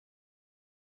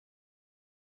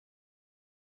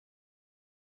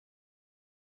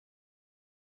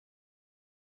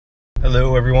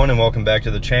Hello everyone and welcome back to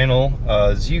the channel.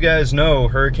 As you guys know,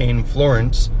 Hurricane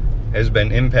Florence has been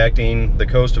impacting the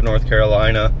coast of North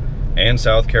Carolina and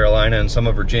South Carolina and some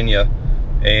of Virginia,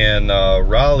 and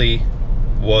Raleigh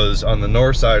was on the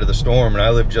north side of the storm, and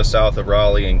I live just south of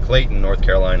Raleigh in Clayton, North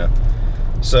Carolina.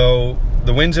 So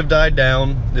the winds have died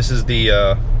down. This is the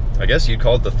I guess you'd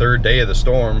call it the third day of the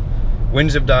storm.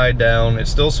 Winds have died down.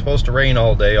 It's still supposed to rain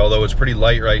all day, although it's pretty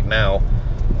light right now.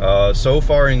 So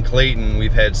far in Clayton,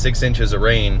 we've had 6 inches of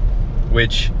rain,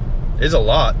 which is a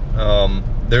lot.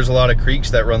 There's a lot of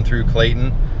creeks that run through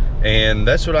Clayton, and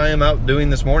that's what I am out doing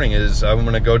this morning. Is I'm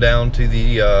going to go down to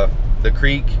the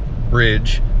creek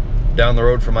bridge down the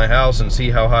road from my house and see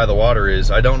how high the water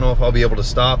is. I don't know if I'll be able to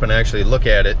stop and actually look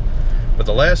at it, but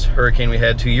the last hurricane we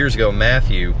had 2 years ago,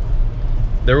 Matthew,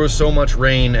 there was so much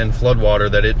rain and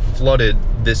floodwater that it flooded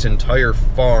this entire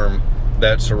farm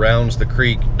that surrounds the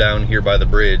creek down here by the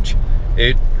bridge.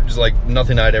 It was like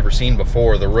nothing I'd ever seen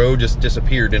before. The road just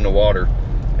disappeared into water,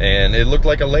 and it looked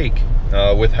like a lake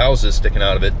with houses sticking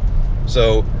out of it.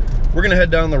 So we're gonna head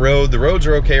down the road. The roads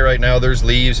are okay right now. There's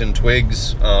leaves and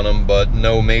twigs on them, but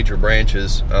no major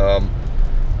branches.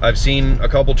 I've seen a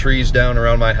couple trees down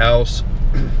around my house,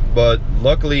 but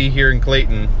luckily here in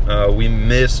Clayton, we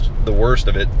missed the worst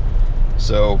of it.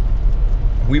 So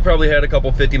we probably had a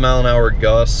couple 50-mile-an-hour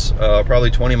gusts, probably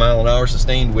 20-mile-an-hour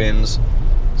sustained winds.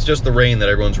 It's just the rain that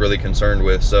everyone's really concerned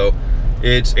with. So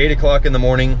it's 8 o'clock in the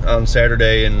morning on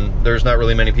Saturday, and there's not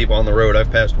really many people on the road.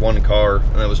 I've passed one car,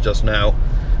 and that was just now.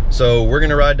 So we're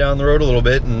gonna ride down the road a little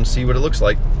bit and see what it looks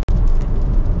like.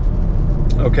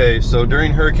 Okay, so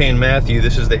during Hurricane Matthew,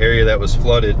 this is the area that was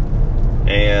flooded,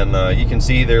 and you can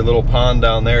see their little pond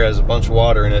down there has a bunch of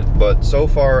water in it. But so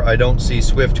far, I don't see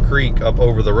Swift Creek up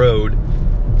over the road.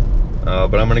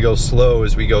 But I'm gonna go slow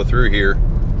as we go through here,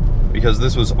 because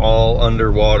this was all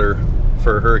underwater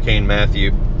for Hurricane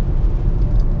Matthew.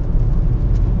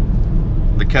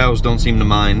 The cows don't seem to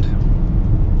mind.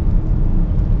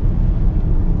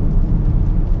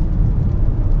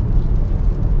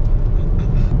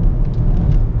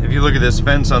 If you look at this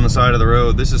fence on the side of the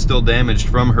road, this is still damaged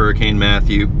from Hurricane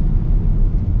Matthew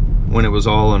when it was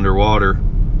all underwater.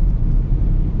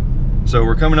 So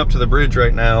we're coming up to the bridge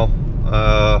right now.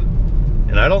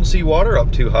 And I don't see water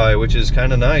up too high, which is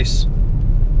kind of nice.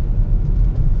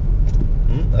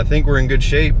 I think we're in good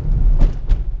shape.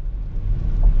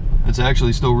 It's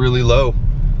actually still really low.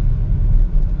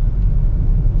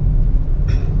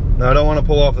 Now I don't want to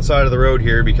pull off the side of the road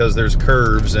here because there's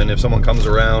curves, and if someone comes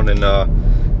around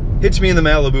and hits me in the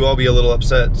Malibu, I'll be a little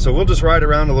upset. So we'll just ride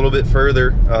around a little bit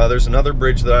further. There's another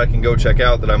bridge that I can go check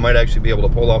out that I might actually be able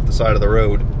to pull off the side of the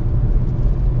road.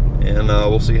 And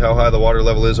we'll see how high the water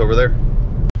level is over there.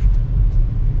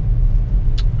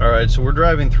 Alright, so we're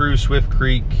driving through Swift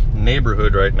Creek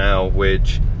neighborhood right now,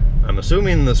 which I'm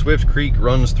assuming the Swift Creek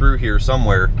runs through here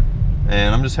somewhere.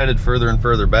 And I'm just headed further and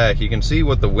further back. You can see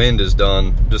what the wind has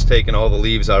done, just taking all the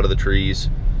leaves out of the trees.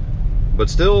 But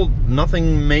still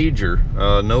nothing major.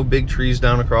 No big trees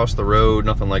down across the road,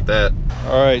 nothing like that.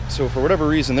 Alright, so for whatever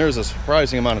reason, there's a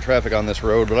surprising amount of traffic on this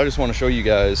road, but I just want to show you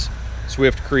guys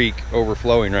Swift Creek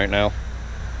overflowing right now.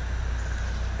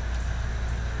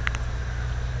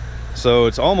 So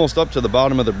it's almost up to the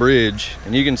bottom of the bridge,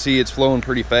 and you can see it's flowing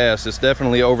pretty fast. It's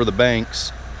definitely over the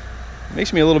banks. It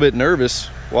makes me a little bit nervous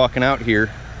walking out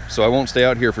here, so I won't stay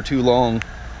out here for too long.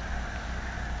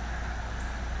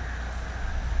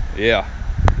 Yeah.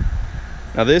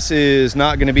 Now this is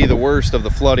not going to be the worst of the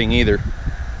flooding either.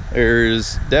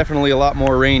 There's definitely a lot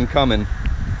more rain coming.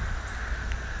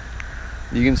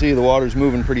 You can see the water's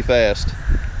moving pretty fast.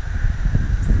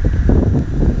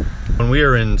 We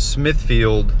are in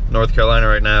Smithfield, North Carolina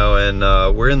right now, and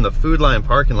we're in the Food Line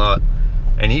parking lot,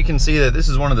 and you can see that this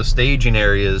is one of the staging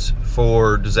areas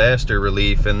for disaster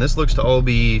relief, and this looks to all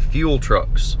be fuel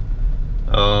trucks.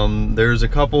 There's a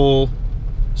couple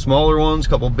smaller ones,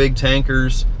 couple big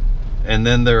tankers, and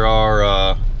then there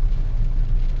are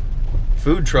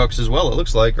food trucks as well, it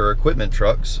looks like, or equipment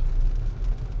trucks.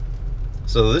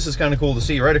 So this is kind of cool to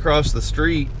see. Right across the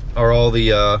street are all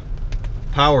the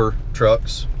power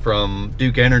trucks from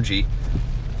Duke Energy.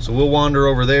 So we'll wander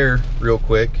over there real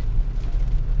quick.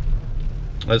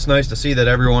 It's nice to see that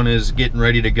everyone is getting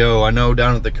ready to go. I know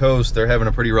down at the coast they're having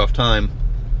a pretty rough time.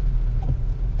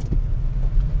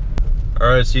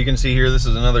 Alright, so you can see here this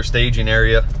is another staging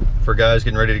area for guys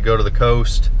getting ready to go to the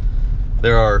coast.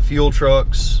 There are fuel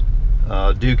trucks,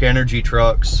 Duke Energy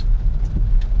trucks,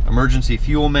 emergency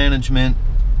fuel management.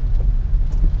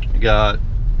 We got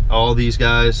all these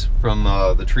guys from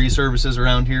the tree services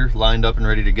around here lined up and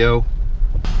ready to go.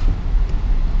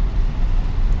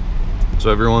 So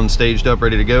everyone's staged up,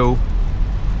 ready to go.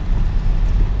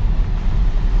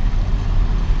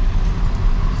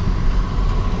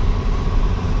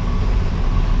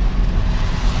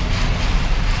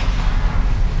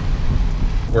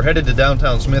 we're headed to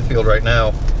downtown Smithfield right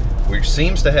now, which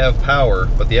seems to have power,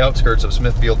 but the outskirts of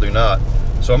Smithfield do not.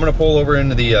 So I'm gonna pull over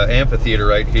into the amphitheater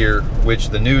right here, which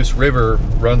the Neuse River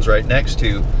runs right next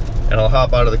to, and I'll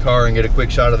hop out of the car and get a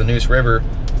quick shot of the Neuse River.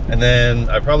 And then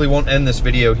I probably won't end this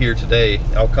video here today.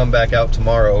 I'll come back out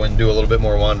tomorrow and do a little bit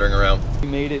more wandering around. We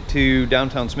made it to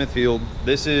downtown Smithfield.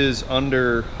 This is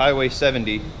under Highway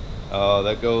 70.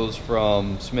 That goes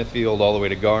from Smithfield all the way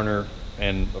to Garner,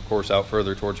 and of course out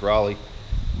further towards Raleigh.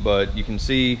 But you can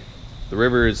see the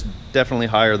river is definitely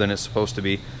higher than it's supposed to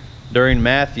be. During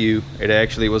Matthew, it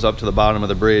actually was up to the bottom of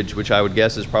the bridge, which I would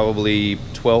guess is probably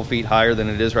 12 feet higher than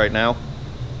it is right now.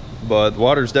 But the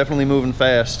water's definitely moving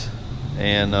fast.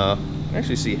 And I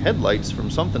actually see headlights from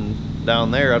something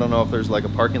down there. I don't know if there's like a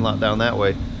parking lot down that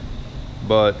way,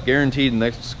 but guaranteed in the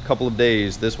next couple of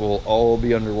days this will all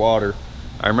be underwater.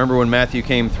 I remember when Matthew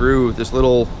came through, this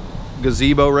little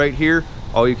gazebo right here,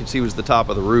 all you could see was the top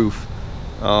of the roof.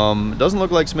 It doesn't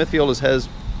look like Smithfield has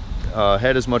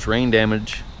had as much rain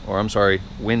damage, or I'm sorry,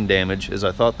 wind damage, as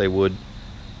I thought they would.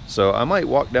 So I might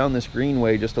walk down this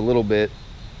greenway just a little bit.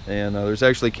 And there's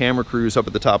actually camera crews up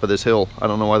at the top of this hill. I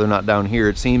don't know why they're not down here.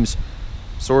 It seems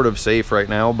sort of safe right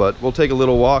now, but we'll take a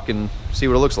little walk and see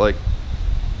what it looks like.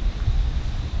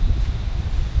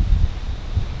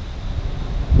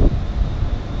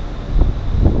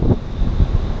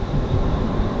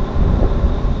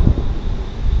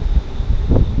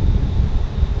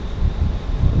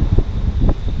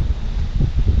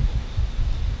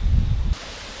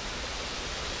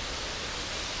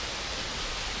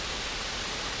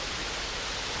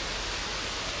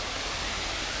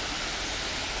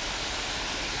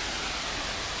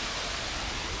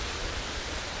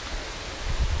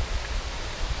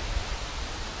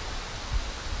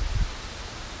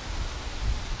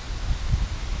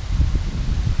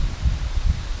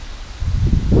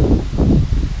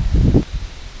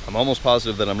 I'm almost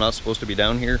positive that I'm not supposed to be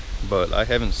down here, but I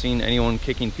haven't seen anyone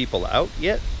kicking people out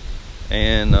yet.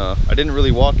 And I didn't really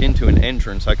walk into an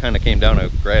entrance. I kind of came down a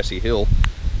grassy hill.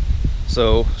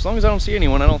 So as long as I don't see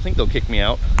anyone, I don't think they'll kick me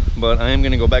out. But I am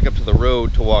going to go back up to the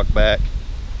road to walk back,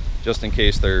 just in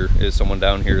case there is someone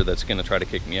down here that's going to try to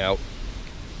kick me out.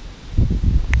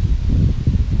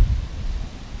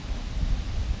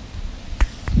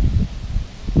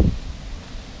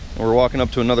 We're walking up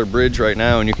to another bridge right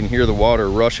now, and you can hear the water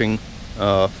rushing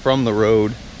from the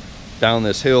road down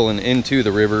this hill and into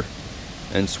the river.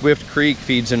 And Swift Creek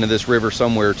feeds into this river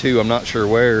somewhere too. I'm not sure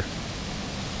where.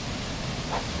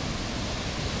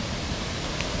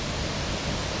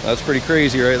 That's pretty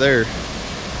crazy right there.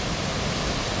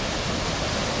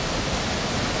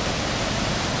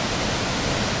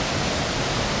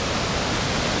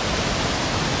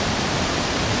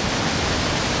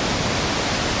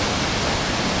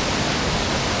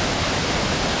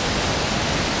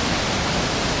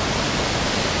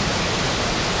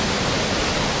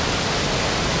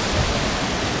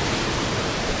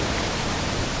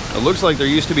 It looks like there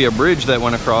used to be a bridge that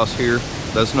went across here.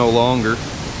 That's no longer.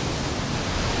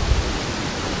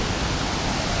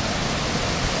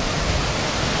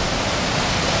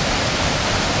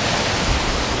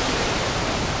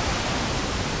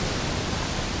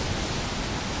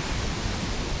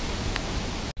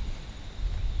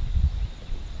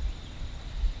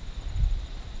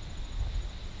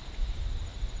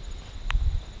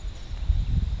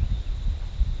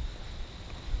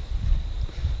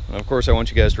 And of course, I want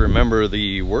you guys to remember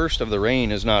the worst of the rain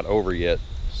is not over yet.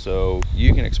 So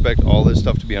you can expect all this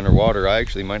stuff to be underwater. I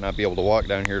actually might not be able to walk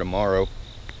down here tomorrow.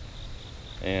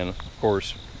 And of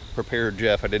course, prepared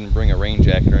Jeff, I didn't bring a rain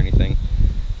jacket or anything.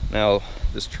 Now,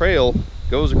 this trail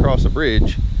goes across a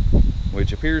bridge,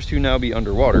 which appears to now be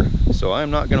underwater. So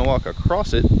I'm not gonna walk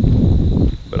across it,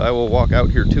 but I will walk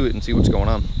out here to it and see what's going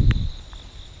on.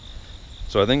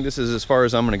 So I think this is as far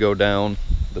as I'm gonna go down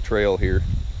the trail here.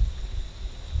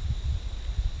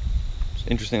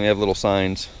 Interesting, they have little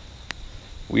signs.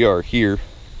 We are here.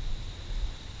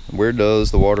 Where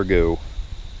does the water go?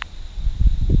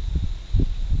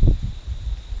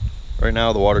 Right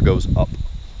now the water goes up.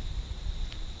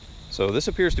 So this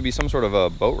appears to be some sort of a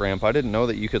boat ramp. I didn't know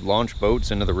that you could launch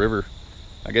boats into the river.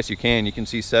 I guess you can. You can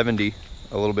see 70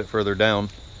 a little bit further down.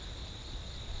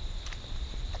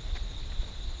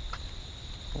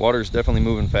 The water's definitely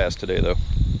moving fast today though.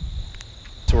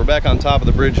 So we're back on top of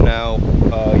the bridge now,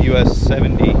 US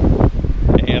 70,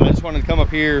 and I just wanted to come up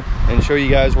here and show you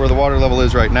guys where the water level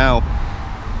is right now.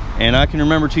 And I can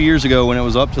remember 2 years ago when it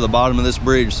was up to the bottom of this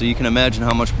bridge, so you can imagine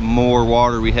how much more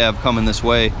water we have coming this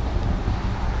way.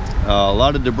 A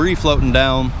lot of debris floating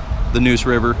down the Neuse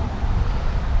River.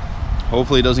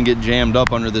 Hopefully it doesn't get jammed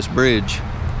up under this bridge.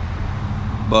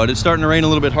 but it's starting to rain a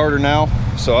little bit harder now,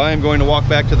 so I am going to walk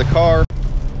back to the car.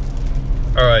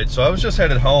 All right, so I was just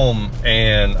headed home,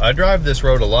 and I drive this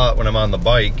road a lot when I'm on the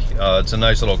bike. It's a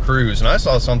nice little cruise, and I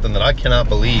saw something that I cannot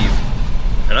believe,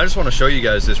 and I just want to show you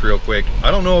guys this real quick.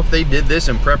 I don't know if they did this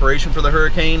in preparation for the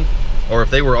hurricane or if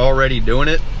they were already doing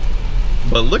it,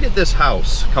 but look at this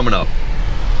house coming up.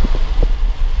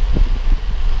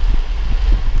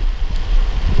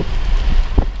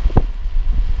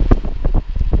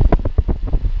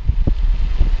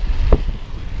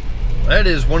 That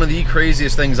is one of the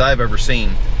craziest things I've ever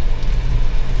seen.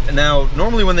 And now,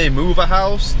 normally when they move a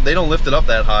house, they don't lift it up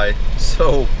that high,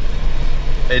 so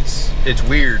it's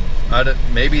weird.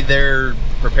 Maybe they're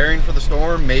preparing for the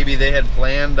storm. Maybe they had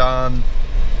planned on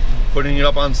putting it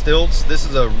up on stilts. This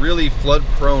is a really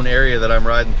flood-prone area that I'm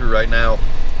riding through right now.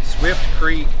 Swift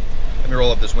Creek. Let me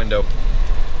roll up this window.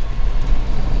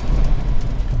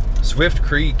 Swift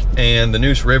Creek and the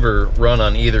Neuse River run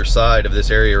on either side of this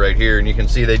area right here, and you can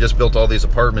see they just built all these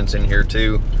apartments in here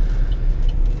too.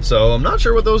 So I'm not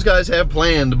sure what those guys have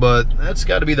planned, but that's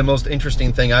got to be the most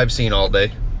interesting thing I've seen all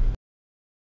day.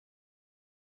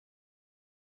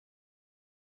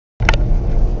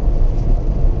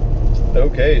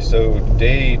 Okay, so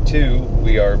day 2,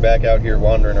 we are back out here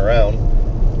wandering around,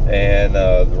 and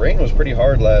the rain was pretty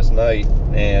hard last night,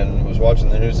 and was watching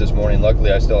the news this morning.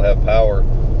 Luckily I still have power.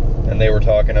 And they were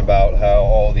talking about how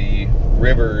all the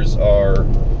rivers are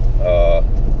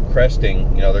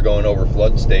cresting, you know, they're going over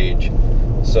flood stage.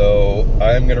 So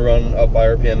I'm going to run up by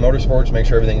RPM Motorsports, make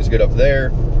sure everything's good up there,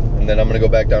 and then I'm going to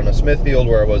go back down to Smithfield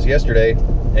where I was yesterday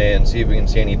and see if we can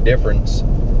see any difference.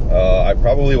 I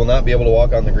probably will not be able to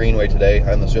walk on the greenway today.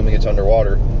 I'm assuming it's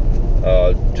underwater.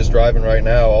 Just driving right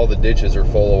now, all the ditches are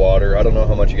full of water. I don't know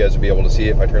how much you guys will be able to see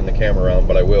if I turn the camera around,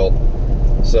 but I will.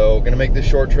 So gonna make this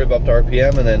short trip up to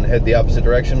RPM and then head the opposite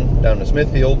direction down to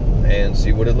Smithfield and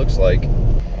see what it looks like.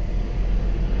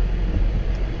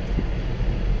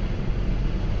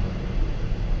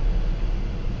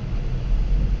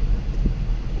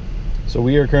 So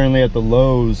we are currently at the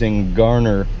Lowe's in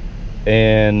Garner,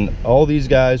 and all these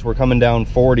guys were coming down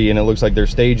 40, and it looks like they're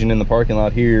staging in the parking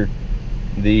lot here.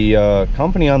 The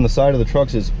company on the side of the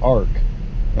trucks is ARC.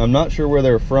 I'm not sure where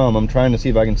they're from. I'm trying to see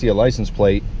if I can see a license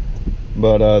plate.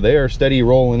 But they are steady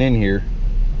rolling in here.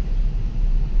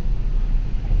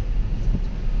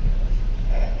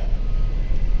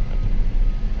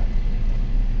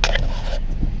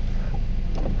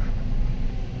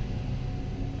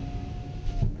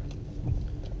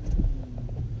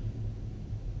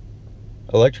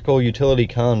 Electrical utility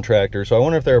contractor. So I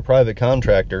wonder if they're a private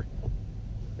contractor.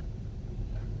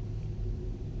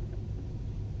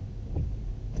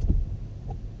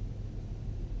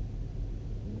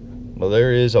 Well,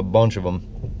 there is a bunch of them.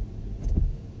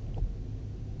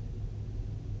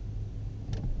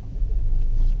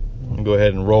 I'll go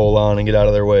ahead and roll on and get out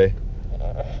of their way.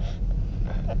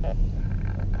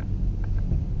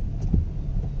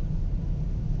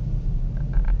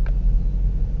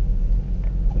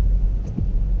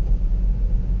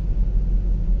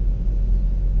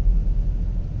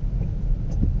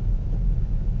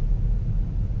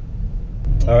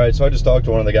 All right, so I just talked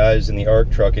to one of the guys in the ARC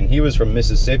truck, and he was from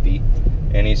Mississippi,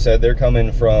 and he said they're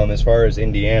coming from as far as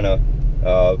Indiana.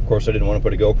 Of course, I didn't want to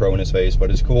put a GoPro in his face,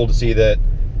 but it's cool to see that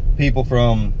people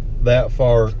from that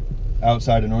far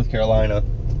outside of North Carolina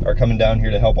are coming down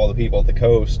here to help all the people at the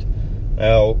coast.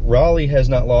 Now, Raleigh has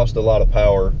not lost a lot of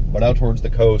power, but out towards the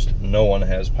coast, no one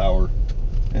has power.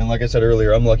 And like I said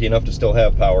earlier, I'm lucky enough to still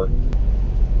have power.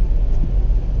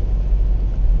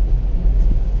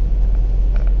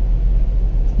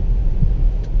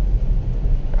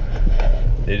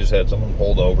 They just had someone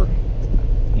pulled over.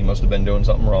 He must have been doing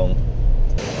something wrong.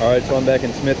 All right, so I'm back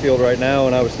in Smithfield right now,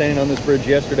 and I was standing on this bridge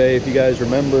yesterday. If you guys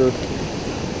remember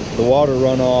the water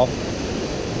runoff,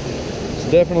 it's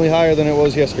definitely higher than it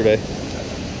was yesterday.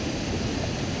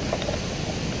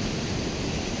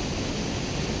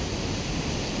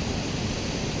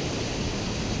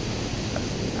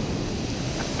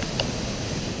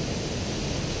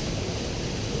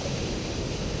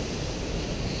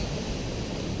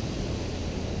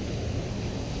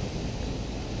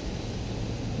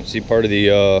 See, part of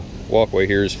the walkway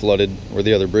here is flooded where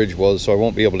the other bridge was, so I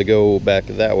won't be able to go back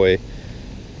that way.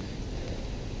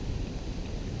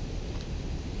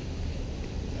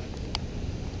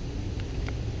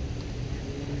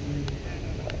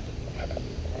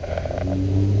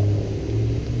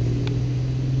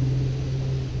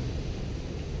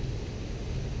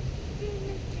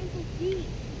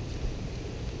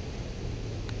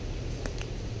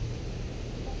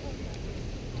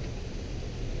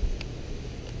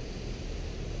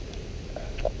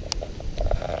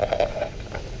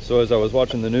 So as I was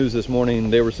watching the news this morning,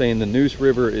 they were saying the Neuse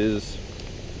River is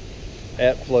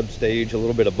at flood stage, a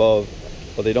little bit above,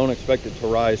 but they don't expect it to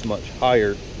rise much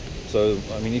higher. So,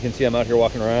 I mean, you can see I'm out here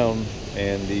walking around,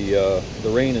 and the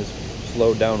rain is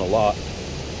slowed down a lot.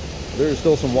 There's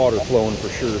still some water flowing for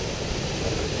sure.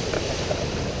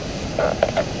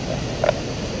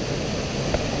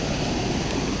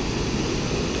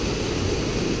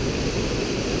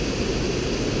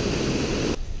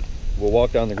 We'll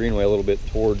walk down the greenway a little bit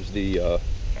towards the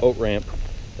boat ramp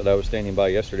that I was standing by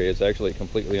yesterday. It's actually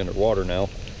completely underwater now.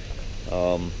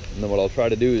 And then what I'll try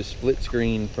to do is split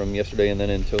screen from yesterday and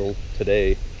then until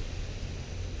today.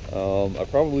 I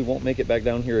probably won't make it back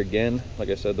down here again. Like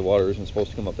I said, the water isn't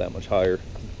supposed to come up that much higher,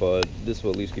 but this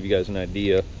will at least give you guys an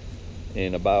idea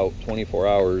in about 24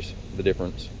 hours the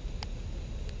difference.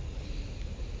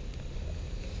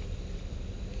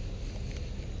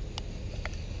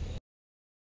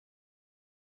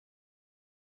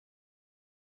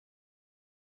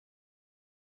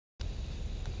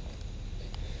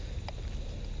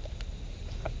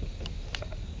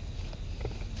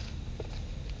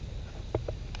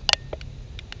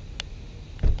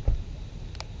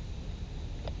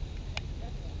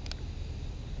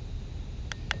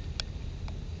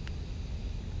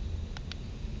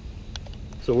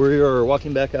 So we are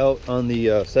walking back out on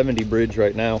the 70 bridge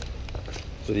right now,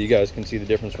 so that you guys can see the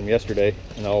difference from yesterday.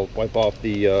 And I'll wipe off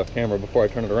the camera before I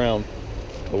turn it around.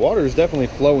 The water is definitely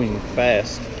flowing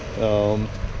fast.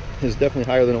 It's definitely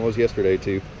higher than it was yesterday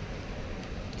too.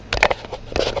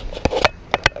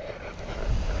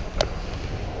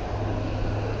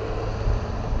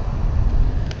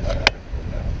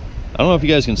 I don't know if you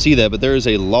guys can see that, but there is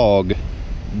a log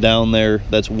down there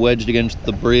that's wedged against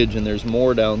the bridge, and there's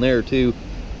more down there too.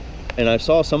 And I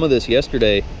saw some of this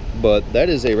yesterday, but that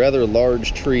is a rather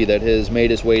large tree that has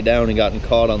made its way down and gotten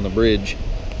caught on the bridge.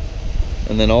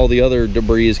 And then all the other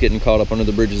debris is getting caught up under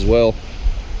the bridge as well.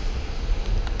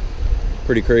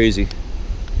 Pretty crazy.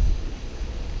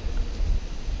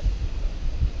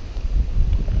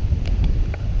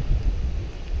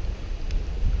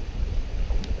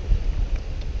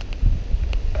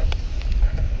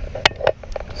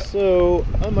 So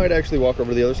I might actually walk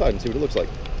over to the other side and see what it looks like.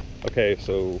 Okay,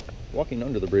 so walking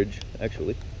under the bridge,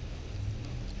 actually.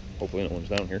 Hopefully no one's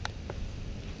down here.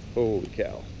 Holy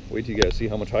cow. Wait till you guys see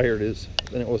how much higher it is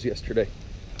than it was yesterday.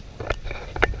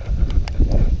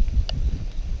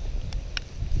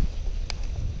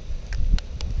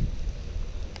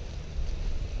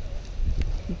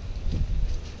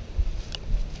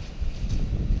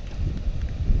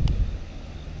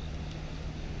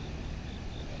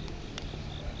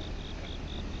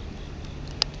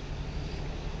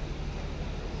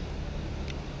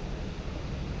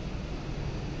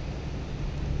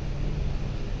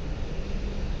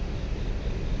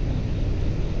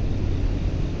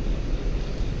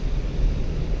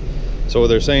 So what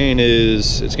they're saying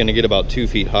is it's going to get about 2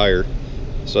 feet higher.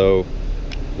 So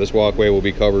this walkway will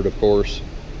be covered, of course.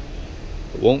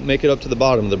 It won't make it up to the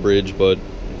bottom of the bridge, but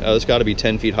it's got to be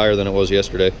 10 feet higher than it was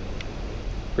yesterday.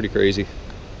 Pretty crazy.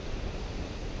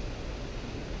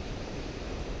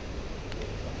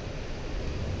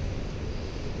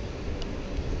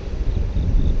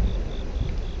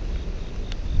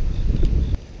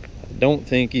 I don't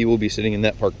think he will be sitting in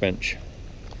that park bench.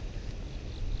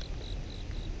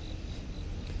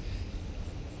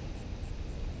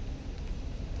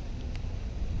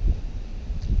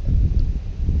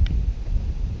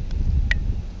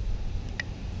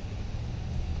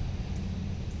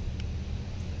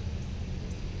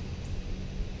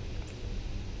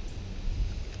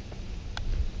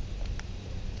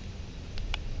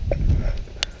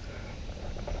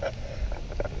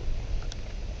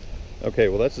 Okay,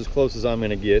 well that's as close as I'm going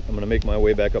to get. I'm going to make my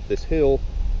way back up this hill,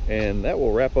 and that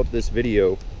will wrap up this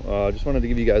video. Just wanted to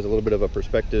give you guys a little bit of a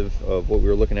perspective of what we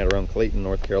were looking at around Clayton,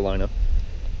 North Carolina.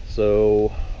 So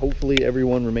hopefully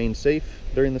everyone remains safe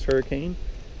during this hurricane,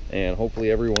 and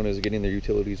hopefully everyone is getting their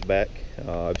utilities back.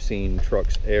 I've seen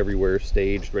trucks everywhere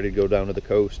staged, ready to go down to the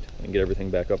coast and get everything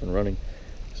back up and running.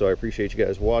 So I appreciate you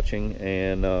guys watching,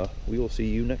 and we will see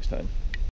you next time.